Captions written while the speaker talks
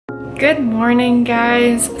Good morning,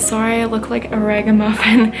 guys. Sorry I look like a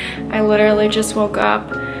ragamuffin. I literally just woke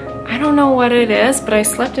up. I don't know what it is, but I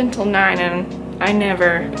slept until 9 and I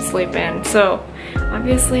never sleep in. So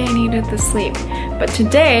obviously I needed the sleep. But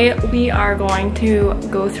today we are going to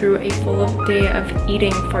go through a full day of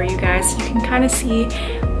eating for you guys. You can kind of see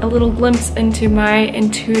a little glimpse into my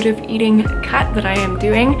intuitive eating cut that I am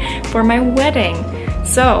doing for my wedding.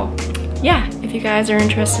 So yeah, if you guys are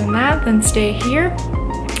interested in that, then stay here.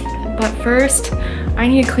 But first, I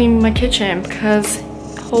need to clean my kitchen because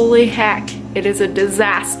holy heck, it is a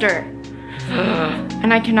disaster.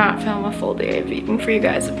 And I cannot film a full day of eating for you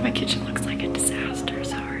guys if my kitchen looks like a disaster.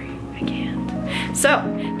 Sorry, I can't. So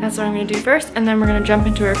that's what I'm gonna do first, and then we're gonna jump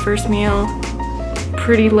into our first meal.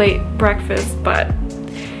 Pretty late breakfast, but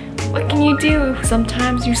what can you do?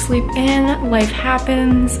 Sometimes you sleep in, life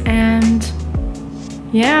happens, and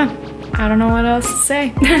yeah, I don't know what else to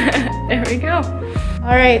say. There we go.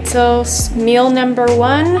 All right, so meal number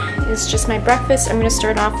 1 is just my breakfast. I'm gonna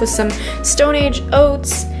start off with some Stone Age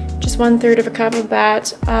oats, just 1/3 of a cup of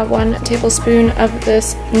that, 1 tablespoon of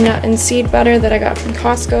this nut and seed butter that I got from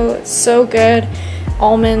Costco. It's so good.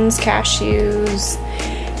 Almonds, cashews,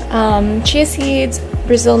 chia seeds,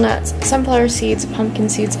 Brazil nuts, sunflower seeds, pumpkin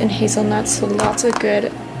seeds, and hazelnuts. So lots of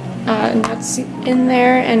good nuts in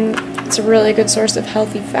there, and it's a really good source of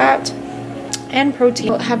healthy fat and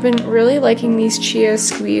protein. I have been really liking these chia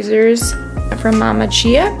squeezers from Mama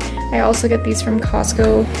Chia. I also get these from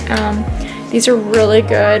Costco. These are really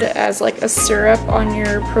good as like a syrup on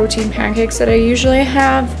your protein pancakes that I usually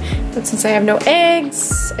have, but since I have no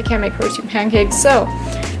eggs, I can't make protein pancakes, so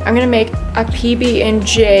I'm gonna make a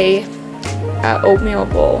PB&J oatmeal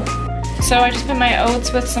bowl. So I just put my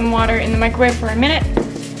oats with some water in the microwave for a minute,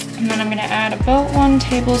 and then I'm gonna add about 1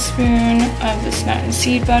 tablespoon of this nut and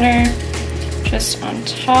seed butter just on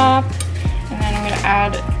top, and then I'm gonna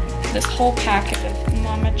add this whole packet of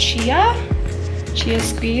Mama Chia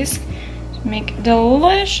squeeze to make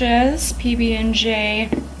delicious PB&J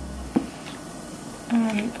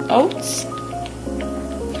oats.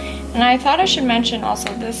 And I thought I should mention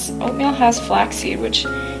also this oatmeal has flaxseed, which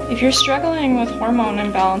if you're struggling with hormone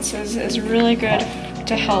imbalances is really good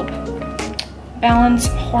to help balance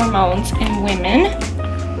hormones in women.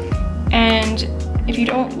 And if you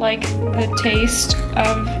don't like the taste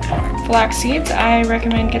of flax seeds, I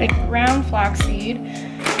recommend getting ground flaxseed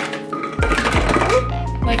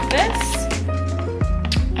like this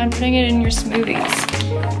and putting it in your smoothies.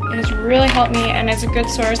 It has really helped me and is a good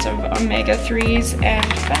source of omega-3s and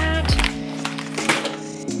fat.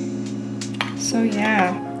 So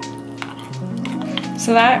yeah.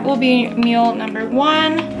 So that will be meal number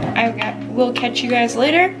 1. I will catch you guys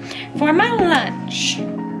later for my lunch.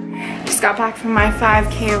 Just got back from my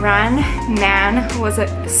 5K run. Man, was it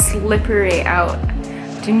slippery out.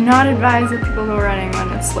 Do not advise the people who are running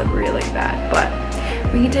when it's slippery like that, but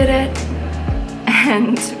we did it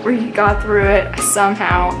and we got through it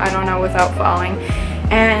somehow, I don't know, without falling.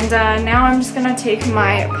 And now I'm just gonna take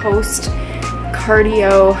my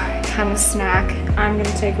post-cardio kind of snack. I'm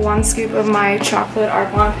gonna take 1 scoop of my chocolate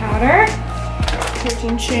Arbonne powder,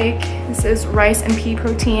 protein shake. This is rice and pea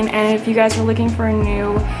protein, and if you guys are looking for a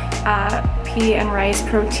new pea and rice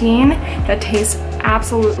protein that tastes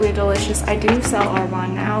absolutely delicious, I do sell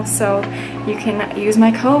Arbonne now, so you can use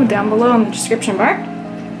my code down below in the description bar.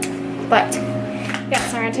 But yeah,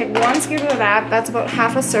 so I'm gonna take 1 scoop of that. That's about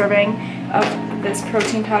half a serving of this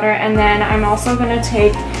protein powder, and then I'm also gonna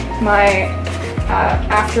take my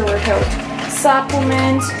after workout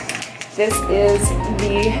supplement. This is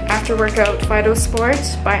the After Workout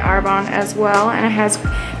Phytosport by Arbonne as well, and it has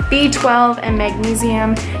B12 and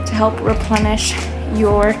magnesium to help replenish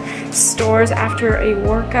your stores after a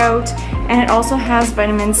workout, and it also has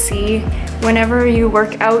vitamin C. Whenever you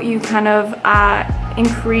work out, you kind of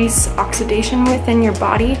increase oxidation within your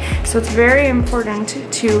body, so it's very important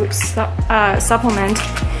to supplement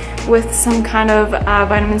with some kind of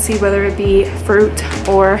vitamin C, whether it be fruit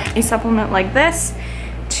or a supplement like this,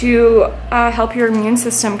 to help your immune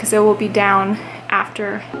system because it will be down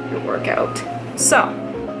after your workout. So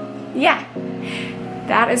yeah,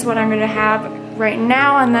 that is what I'm gonna have right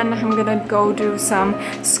now, and then I'm gonna go do some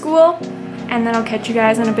school, and then I'll catch you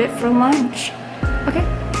guys in a bit for lunch. Okay,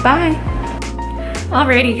 bye.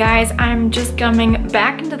 Alrighty guys, I'm just coming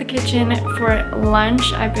back into the kitchen for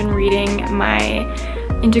lunch. I've been reading my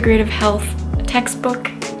integrative health textbook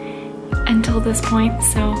until this point,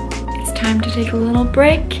 so it's time to take a little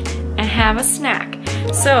break and have a snack.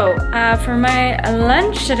 So for my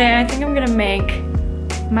lunch today, I think I'm gonna make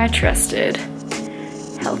my trusted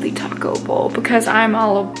healthy taco bowl because I'm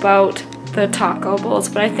all about the taco bowls,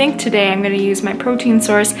 but I think today I'm gonna use my protein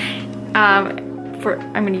source I'm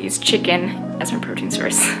gonna use chicken as my protein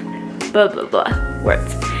source. Blah, blah, blah,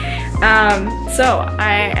 words. So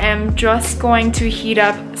I am just going to heat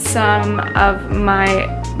up some of my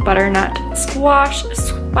butternut squash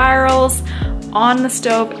spirals on the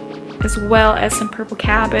stove, as well as some purple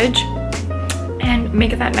cabbage, and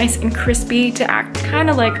make it that nice and crispy to act kind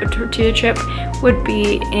of like a tortilla chip would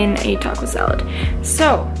be in a taco salad.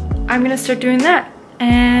 So I'm gonna start doing that,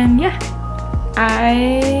 and yeah.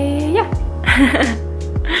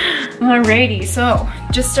 Alrighty, so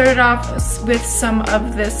just started off with some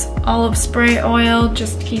of this olive spray oil.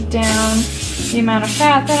 Just keep down the amount of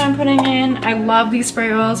fat that I'm putting in. I love these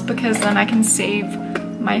spray oils because then I can save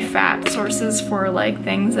my fat sources for like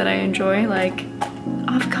things that I enjoy, like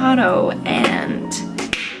avocado and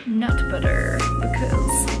nut butter,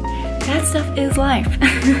 because that stuff is life.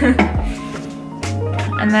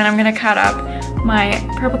 And then I'm gonna cut up my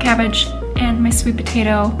purple cabbage and my sweet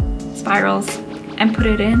potato spirals and put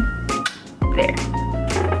it in there.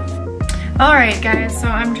 Alright guys, so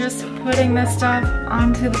I'm just putting this stuff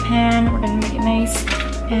onto the pan. We're gonna make it nice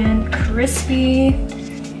and crispy.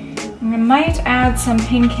 I might add some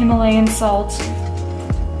pink Himalayan salt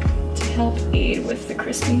to help aid with the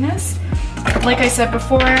crispiness. Like I said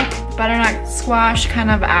before, butternut squash kind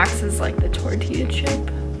of acts as like the tortilla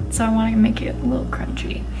chip, so I want to make it a little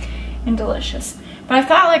crunchy and delicious. But I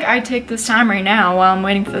thought like I'd take this time right now while I'm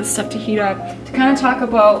waiting for this stuff to heat up to kind of talk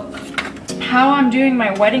about how I'm doing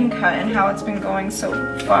my wedding cut and how it's been going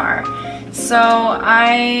so far. So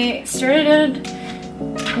I started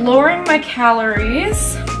lowering my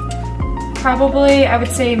calories probably, I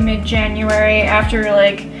would say, mid-January, after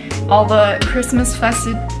like all the Christmas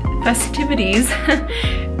festivities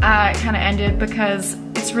kind of ended, because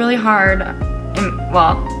it's really hard,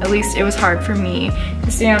 well, at least it was hard for me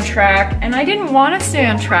to stay on track, and I didn't want to stay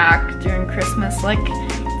on track during Christmas. Like,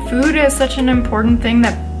 food is such an important thing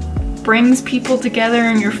that brings people together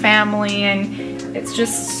in your family, and it's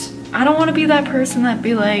just, I don't want to be that person that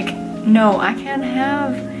be like, no, I can't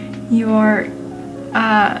have your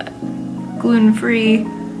gluten-free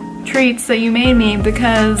treats that you made me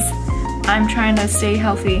because I'm trying to stay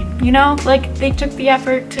healthy, you know? Like, they took the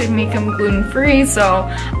effort to make them gluten-free, so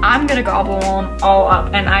I'm gonna gobble them all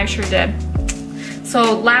up, and I sure did.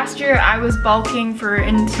 So last year I was bulking for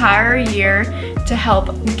an entire year to help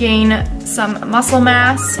gain some muscle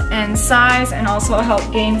mass and size, and also help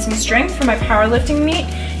gain some strength for my powerlifting meet.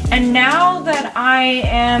 And now that I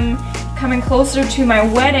am coming closer to my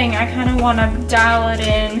wedding, I kind of want to dial it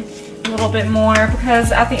in a little bit more,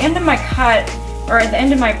 because at the end of my cut, or at the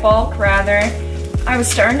end of my bulk rather, I was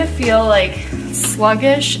starting to feel like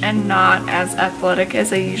sluggish and not as athletic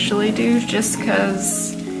as I usually do, just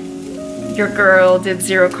because your girl did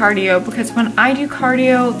zero cardio. Because when I do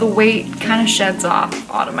cardio, the weight kind of sheds off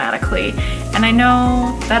automatically, and I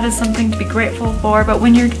know that is something to be grateful for, but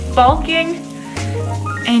when you're bulking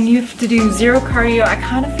and you have to do zero cardio, I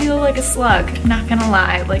kind of feel like a slug, not gonna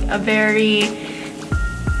lie, like a very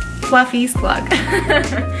fluffy slug.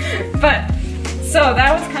 But so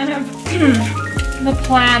that was kind of the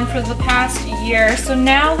plan for the past year. So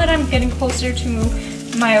now that I'm getting closer to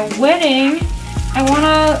my wedding, I want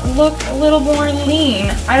to look a little more lean.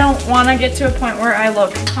 I don't want to get to a point where I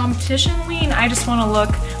look competition lean. I just want to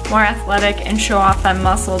look more athletic and show off that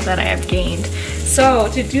muscle that I have gained. So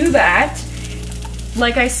to do that,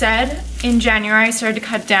 like I said, in January I started to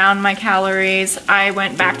cut down my calories. I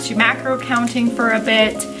went back to macro counting for a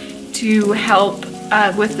bit to help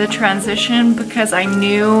with the transition, because I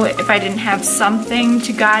knew if I didn't have something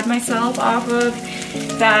to guide myself off of,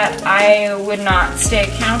 that I would not stay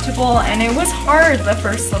accountable. And it was hard the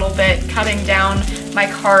first little bit, cutting down my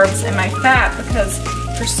carbs and my fat, because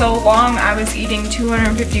for so long I was eating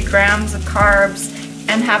 250 grams of carbs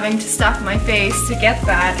and having to stuff my face to get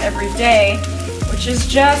that every day, which is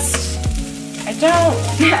just, I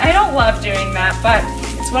don't love doing that, but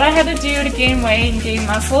it's what I had to do to gain weight and gain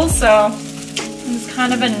muscle, so it's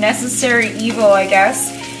kind of a necessary evil, I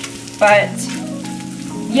guess. But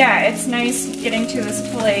yeah, it's nice getting to this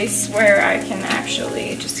place where I can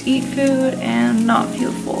actually just eat food and not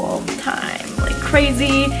feel full all the time, like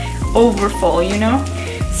crazy overfull, you know?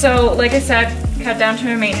 So like I said, cut down to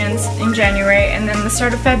my maintenance in January, and then the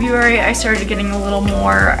start of February I started getting a little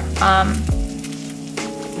more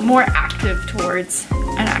more active towards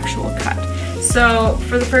an actual cut. So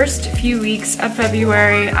for the first few weeks of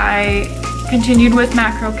February I continued with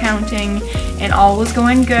macro counting and all was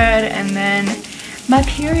going good, and then my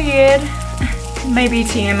period, maybe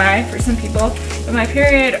TMI for some people, but my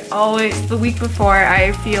period always, the week before,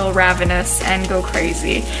 I feel ravenous and go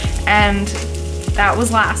crazy, and that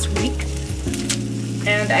was last week.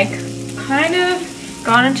 And I kind of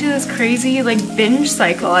gone into this crazy like binge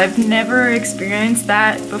cycle. I've never experienced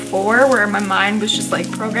that before, where my mind was just like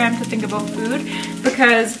programmed to think about food,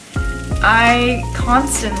 because I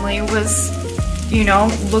constantly was, you know,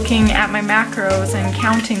 looking at my macros and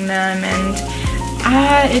counting them,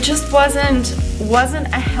 and it just wasn't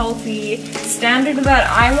a healthy standard that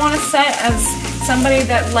I want to set as somebody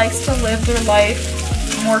that likes to live their life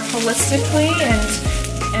more holistically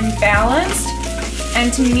and balanced.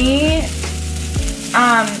 And to me,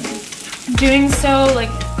 doing so, like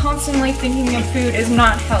constantly thinking of food, is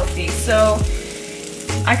not healthy. So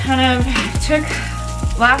I kind of took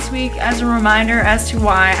last week as a reminder as to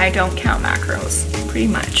why I don't count macros, pretty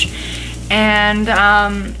much. And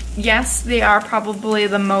yes, they are probably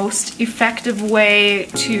the most effective way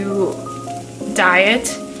to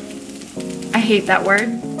diet. I hate that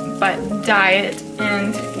word, but diet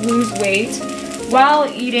and lose weight while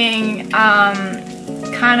eating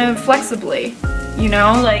kind of flexibly. You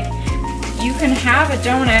know, like you can have a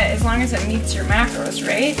donut as long as it meets your macros,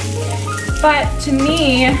 right? But to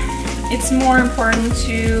me, it's more important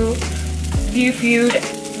to view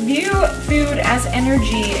food as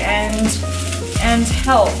energy and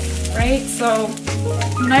health, right? So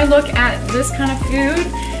when I look at this kind of food,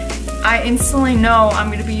 I instantly know I'm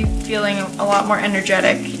going to be feeling a lot more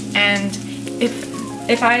energetic. And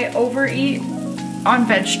if I overeat on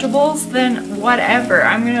vegetables, then whatever,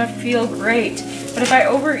 I'm going to feel great. But if I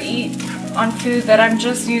overeat on food that I'm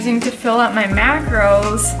just using to fill up my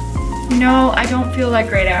macros, no, I don't feel that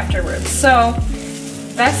great afterwards. So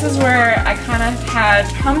this is where I kind of had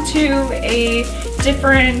come to a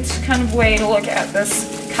different kind of way to look at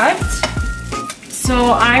this cut.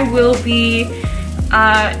 So I will be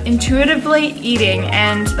intuitively eating,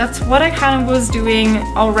 and that's what I kind of was doing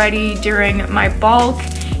already during my bulk,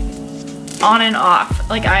 on and off.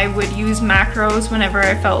 Like I would use macros whenever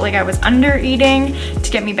I felt like I was under eating to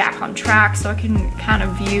get me back on track, so I can kind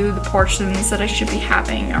of view the portions that I should be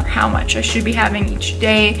having, or how much I should be having each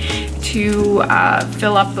day to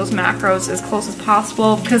fill up those macros as close as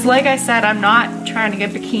possible. Because like I said, I'm not trying to get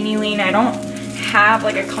bikini lean. I don't have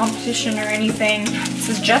like a competition or anything. This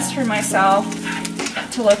is just for myself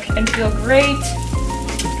to look and feel great.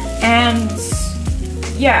 And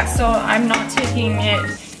yeah, so I'm not taking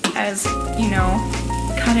it as, you know,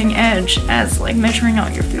 cutting edge, as like measuring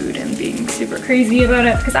out your food and being super crazy about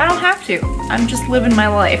it, because I don't have to. I'm just living my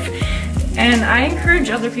life. And I encourage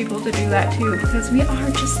other people to do that too, because we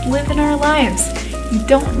are just living our lives. You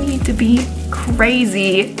don't need to be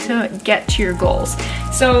crazy to get to your goals.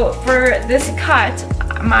 So for this cut,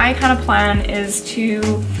 my kind of plan is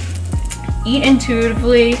to eat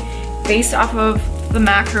intuitively based off of the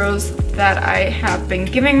macros that I have been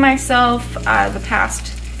giving myself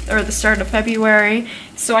the start of February.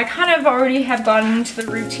 So I kind of already have gotten into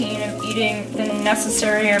the routine of eating the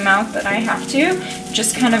necessary amount that I have to,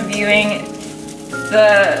 just kind of viewing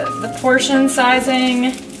the portion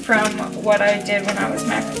sizing from what I did when I was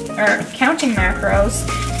counting macros.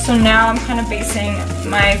 So now I'm kind of basing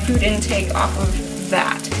my food intake off of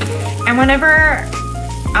that. And whenever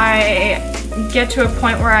I get to a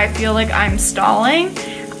point where I feel like I'm stalling,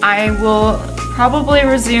 I will probably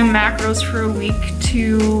resume macros for a week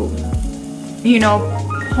to, you know,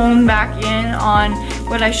 hone back in on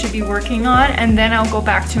what I should be working on, and then I'll go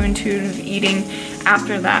back to intuitive eating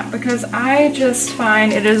after that, because I just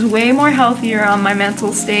find it is way more healthier on my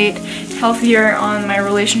mental state, healthier on my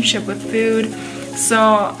relationship with food.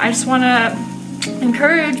 So I just want to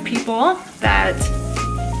encourage people that,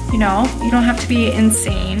 you know, you don't have to be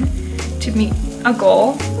insane to meet a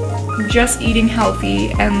goal. Just eating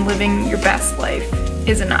healthy and living your best life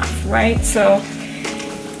is enough, right? So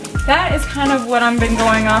that is kind of what I've been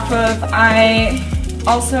going off of. I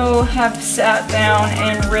also have sat down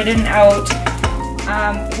and written out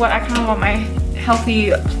what I kind of want my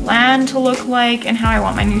healthy plan to look like and how I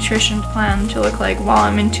want my nutrition plan to look like while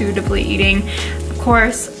I'm intuitively eating. Of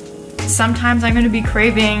course, sometimes I'm going to be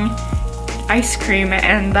craving ice cream,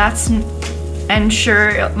 and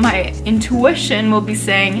sure, my intuition will be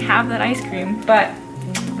saying have that ice cream, but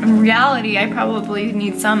in reality I probably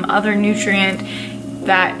need some other nutrient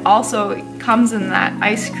that also comes in that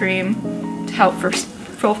ice cream to help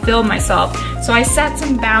fulfill myself. So I set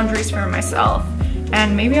some boundaries for myself,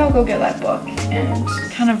 and maybe I'll go get that book and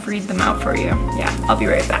kind of read them out for you. Yeah, I'll be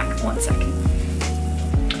right back, 1 second.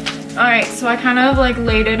 Alright, so I kind of like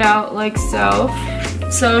laid it out like so.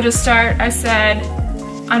 So to start, I said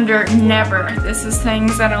under never. This is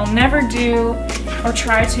things that I'll never do or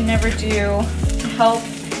try to never do to help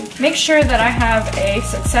make sure that I have a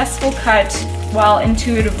successful cut while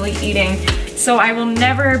intuitively eating. So I will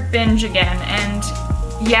never binge again. And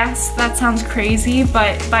yes, that sounds crazy,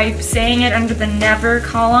 but by saying it under the never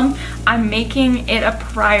column, I'm making it a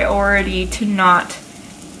priority to not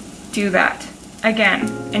do that again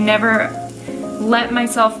and never let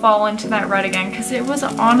myself fall into that rut again, because it was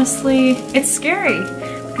honestly, it's scary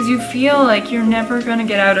because you feel like you're never gonna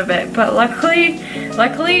get out of it. But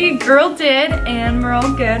luckily girl did, and we're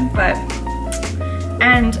all good.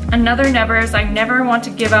 And another never is I never want to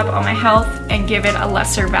give up on my health and give it a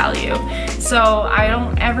lesser value. So I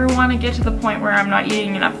don't ever want to get to the point where I'm not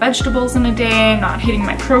eating enough vegetables in a day, not hitting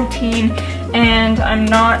my protein, and I'm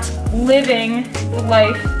not living the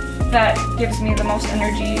life that gives me the most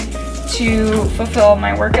energy to fulfill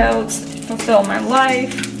my workouts, fulfill my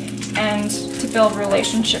life, and to build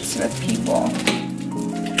relationships with people.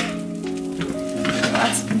 So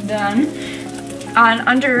that's done.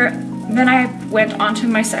 Then I went onto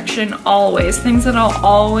my section always, things that I'll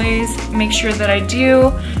always make sure that I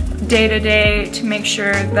do day to day to make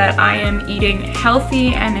sure that I am eating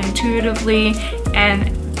healthy and intuitively and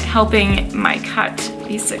helping my cut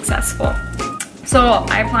be successful. So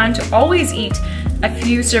I plan to always eat a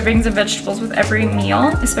few servings of vegetables with every meal,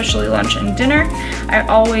 especially lunch and dinner. I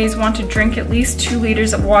always want to drink at least 2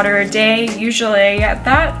 liters of water a day. Usually I get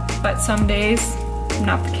that, but some days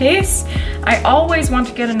not the case. I always want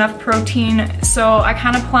to get enough protein, so I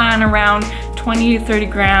kind of plan around 20 to 30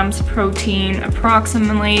 grams protein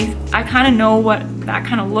approximately. I kind of know what that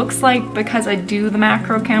kind of looks like because I do the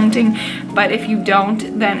macro counting, but if you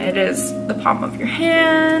don't, then it is the palm of your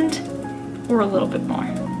hand or a little bit more.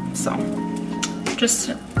 So just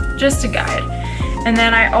a guide. And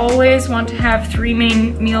then I always want to have 3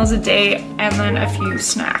 main meals a day and then a few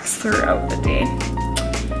snacks throughout the day.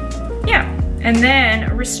 Yeah. And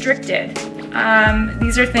then restricted.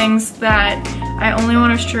 These are things that I only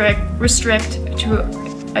want to restrict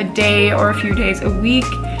to a day or a few days a week,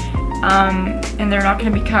 and they're not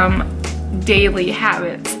going to become daily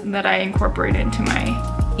habits that I incorporate into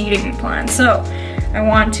my eating plan. So I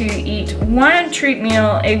want to eat 1 treat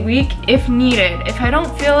meal a week if needed. If I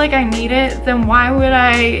don't feel like I need it, then why would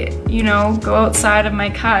I, you know, go outside of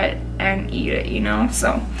my cut and eat it, you know?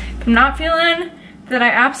 So if I'm not feeling that I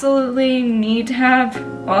absolutely need to have,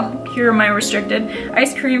 well, here are my restricted: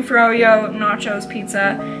 ice cream, froyo, nachos,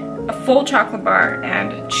 pizza, a full chocolate bar,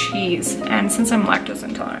 and cheese. And since I'm lactose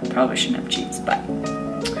intolerant, I probably shouldn't have cheese, but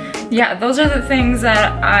yeah, those are the things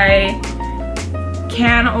that I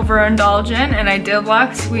can overindulge in, and I did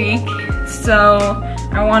last week. So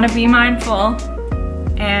I want to be mindful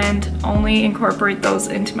and only incorporate those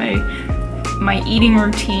into my eating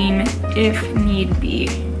routine if need be.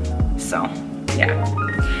 So yeah.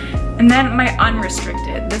 And then my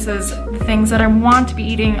unrestricted. This is the things that I want to be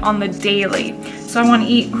eating on the daily. So I want to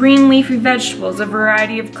eat green leafy vegetables, a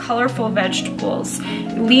variety of colorful vegetables,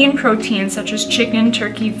 lean proteins such as chicken,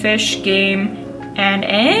 turkey, fish, game, and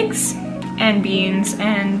eggs, and beans,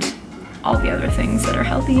 and all the other things that are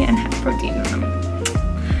healthy and have protein in them.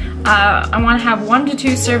 I want to have 1 to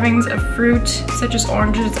 2 servings of fruit such as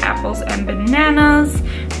oranges, apples, and bananas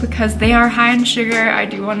because they are high in sugar. I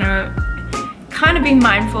do want to kind of be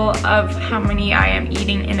mindful of how many I am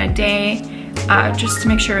eating in a day, just to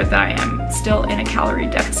make sure that I am still in a calorie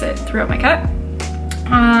deficit throughout my cut.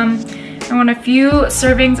 I want a few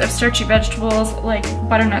servings of starchy vegetables like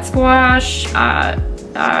butternut squash,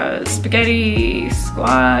 spaghetti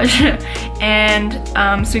squash,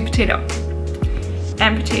 and sweet potato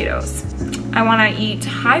and potatoes. I want to eat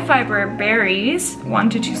high fiber berries, 1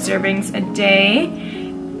 to 2 servings a day.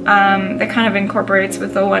 That kind of incorporates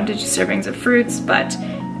with the 1 to 2 servings of fruits, but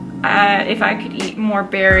if I could eat more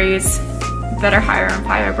berries that are higher in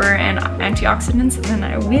fiber and antioxidants, then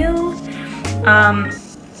I will.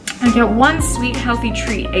 I get 1 sweet healthy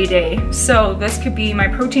treat a day. So this could be my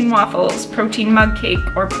protein waffles, protein mug cake,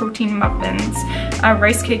 or protein muffins,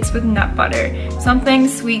 rice cakes with nut butter. Something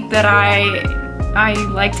sweet that I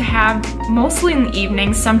like to have mostly in the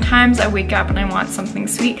evening. Sometimes I wake up and I want something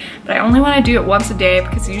sweet, but I only want to do it once a day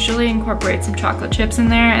because I usually incorporate some chocolate chips in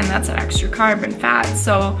there, and that's an extra carb and fat.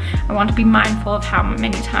 So I want to be mindful of how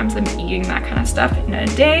many times I'm eating that kind of stuff in a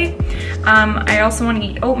day. I also want to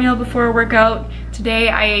eat oatmeal before a workout. Today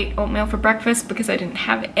I ate oatmeal for breakfast because I didn't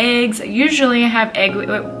have eggs. Usually I have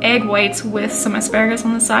egg whites with some asparagus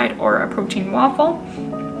on the side or a protein waffle.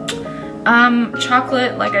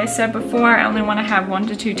 Chocolate, like I said before, I only want to have 1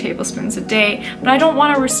 to 2 tablespoons a day, but I don't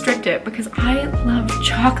want to restrict it because I love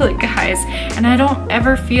chocolate, guys, and I don't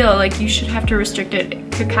ever feel like you should have to restrict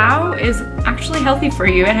it. Cacao is actually healthy for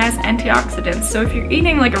you. It has antioxidants, so if you're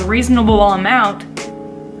eating like a reasonable amount,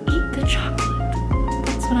 eat the chocolate.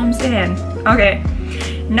 That's what I'm saying. Okay,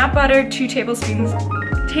 nut butter, 2 tablespoons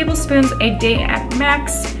tablespoons a day at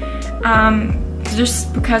max,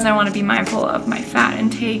 just because I want to be mindful of my fat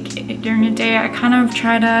intake during the day. I kind of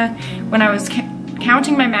try to, when I was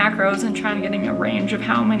counting my macros and trying to getting a range of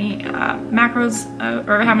how many macros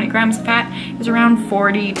or how many grams of fat, is around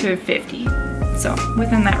 40 to 50. So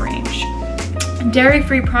within that range.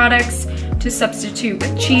 Dairy-free products to substitute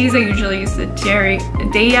with cheese. I usually use the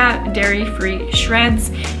dairy-free shreds,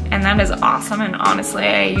 and that is awesome. And honestly,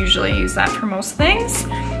 I usually use that for most things.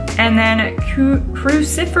 And then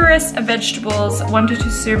cruciferous vegetables, 1 to 2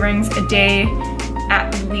 servings a day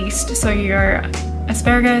at least. So your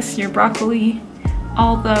asparagus, your broccoli,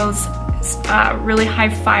 all those really high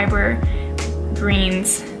fiber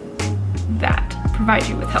greens that provide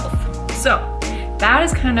you with health. So that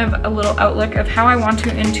is kind of a little outlook of how I want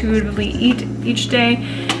to intuitively eat each day.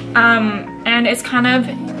 And it's kind of,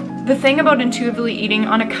 the thing about intuitively eating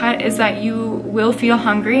on a cut is that you will feel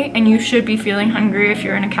hungry, and you should be feeling hungry if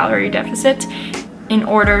you're in a calorie deficit in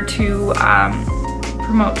order to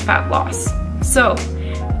promote fat loss. So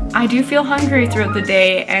I do feel hungry throughout the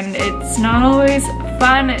day, and it's not always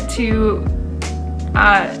fun to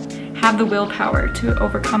have the willpower to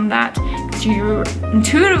overcome that, because you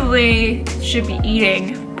intuitively should be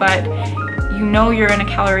eating, but you know you're in a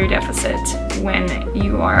calorie deficit when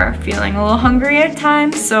you are feeling a little hungry at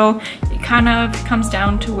times. So it kind of comes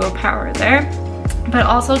down to willpower there. But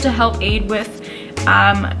also to help aid with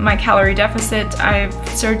my calorie deficit, I've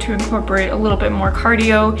started to incorporate a little bit more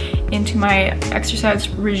cardio into my exercise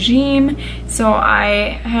regime. So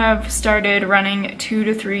I have started running 2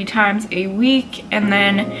 to 3 times a week, and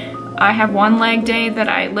then I have one leg day that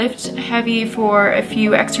I lift heavy for a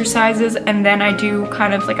few exercises, and then I do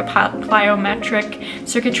kind of like a plyometric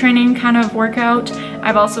circuit training kind of workout.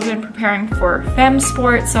 I've also been preparing for fem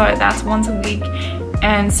sport, so that's once a week,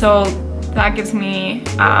 and so that gives me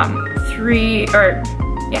 2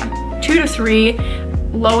 to 3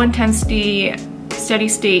 low intensity steady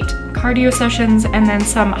state cardio sessions, and then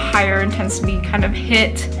some higher intensity kind of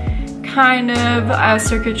HIIT kind of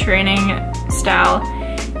circuit training style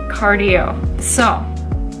cardio. So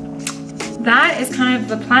that is kind of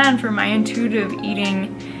the plan for my intuitive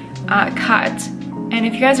eating cut. And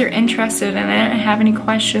if you guys are interested in it and have any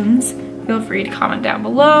questions, feel free to comment down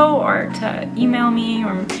below or to email me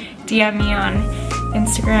or DM me on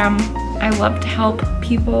Instagram. I love to help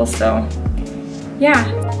people, so yeah.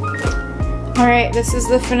 Alright, this is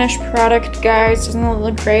the finished product, guys. Doesn't it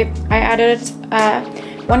look great? I added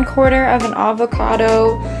 1/4 of an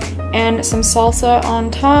avocado and some salsa on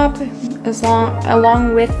top,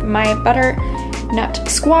 along with my butternut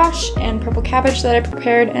squash and purple cabbage that I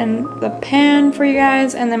prepared in the pan for you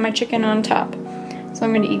guys, and then my chicken on top. So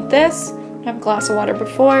I'm gonna eat this. Have a glass of water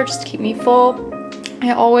before, just to keep me full.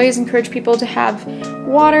 I always encourage people to have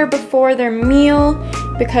water before their meal,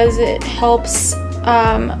 because it helps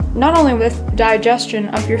not only with digestion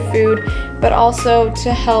of your food, but also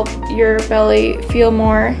to help your belly feel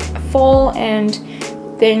more full, and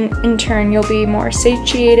then in turn you'll be more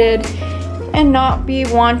satiated and not be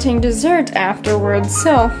wanting dessert afterwards.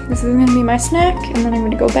 So this is gonna be my snack, and then I'm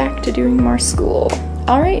gonna go back to doing more school.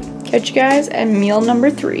 Alright, catch you guys at meal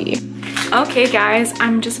number 3. Okay guys,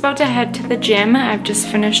 I'm just about to head to the gym. I've just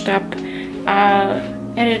finished up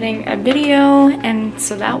editing a video, and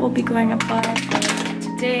so that will be going up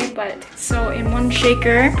today. But so in one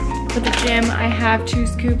shaker for the gym, I have 2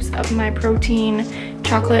 scoops of my protein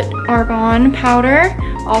chocolate Arbonne powder,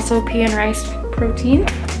 also pea and rice protein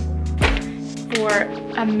for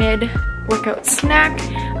a mid-workout snack.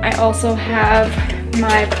 I also have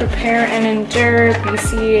my Prepare and Endure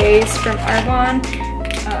BCAAs from Arbonne.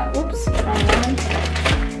 Whoops, wrong one.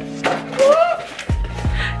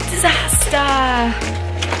 Disaster!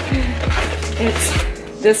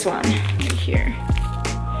 It's this one right here.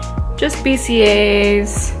 Just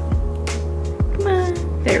BCAAs. Come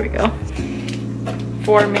on. There we go.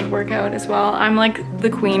 For mid-workout as well. I'm like the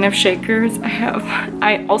queen of shakers.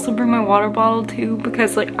 I also bring my water bottle too,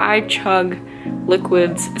 because like I chug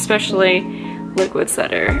liquids, especially liquids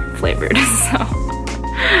that are flavored. So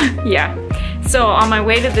yeah. So on my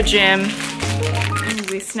way to the gym, I'm gonna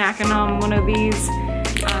be snacking on one of these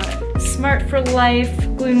Smart for Life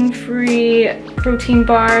gluten-free protein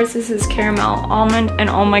bars. This is caramel almond, and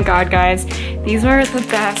oh my god guys, these are the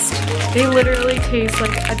best. They literally taste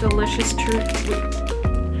like a delicious treat.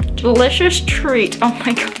 Delicious treat. Oh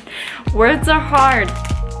my god, words are hard.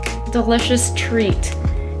 Delicious treat.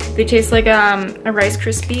 They taste like a Rice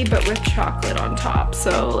Krispie, but with chocolate on top.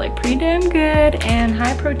 So like pretty damn good, and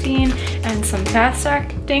high protein, and some fast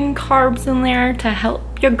acting carbs in there to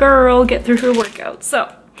help your girl get through her workout. So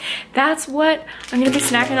that's what I'm gonna be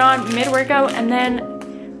snacking on mid-workout, and then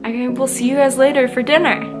I will see you guys later for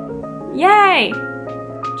dinner. Yay!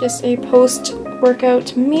 Just a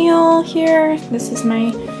post-workout meal here. This is my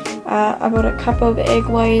about a cup of egg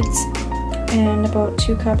whites and about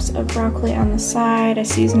 2 cups of broccoli on the side. I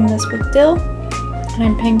seasoned this with dill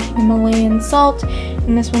and pink Himalayan salt,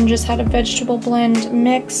 and this one just had a vegetable blend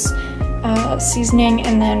mix, seasoning,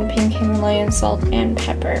 and then pink Himalayan salt and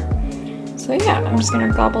pepper. So yeah, I'm just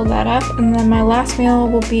gonna gobble that up, and then my last meal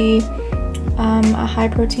will be a high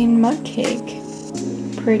protein mug cake.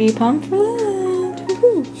 Pretty pumped for that.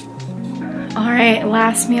 Woohoo! Alright,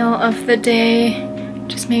 last meal of the day.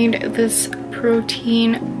 Just made this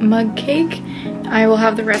protein mug cake. I will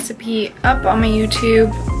have the recipe up on my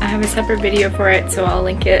YouTube. I have a separate video for it, so I'll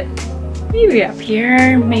link it maybe up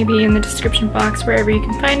here, maybe in the description box, wherever you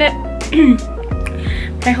can find it.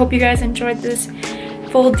 But I hope you guys enjoyed this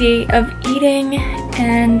full day of eating,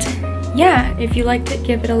 and yeah, if you liked it,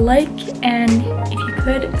 give it a like, and if you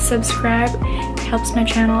could, subscribe. It helps my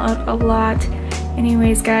channel out a lot.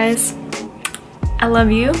 Anyways, guys, I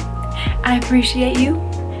love you. I appreciate you,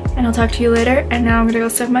 and I'll talk to you later. And now I'm gonna go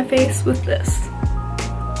stuff my face with this,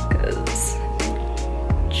 because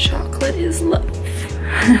chocolate is love.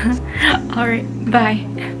 Alright, bye.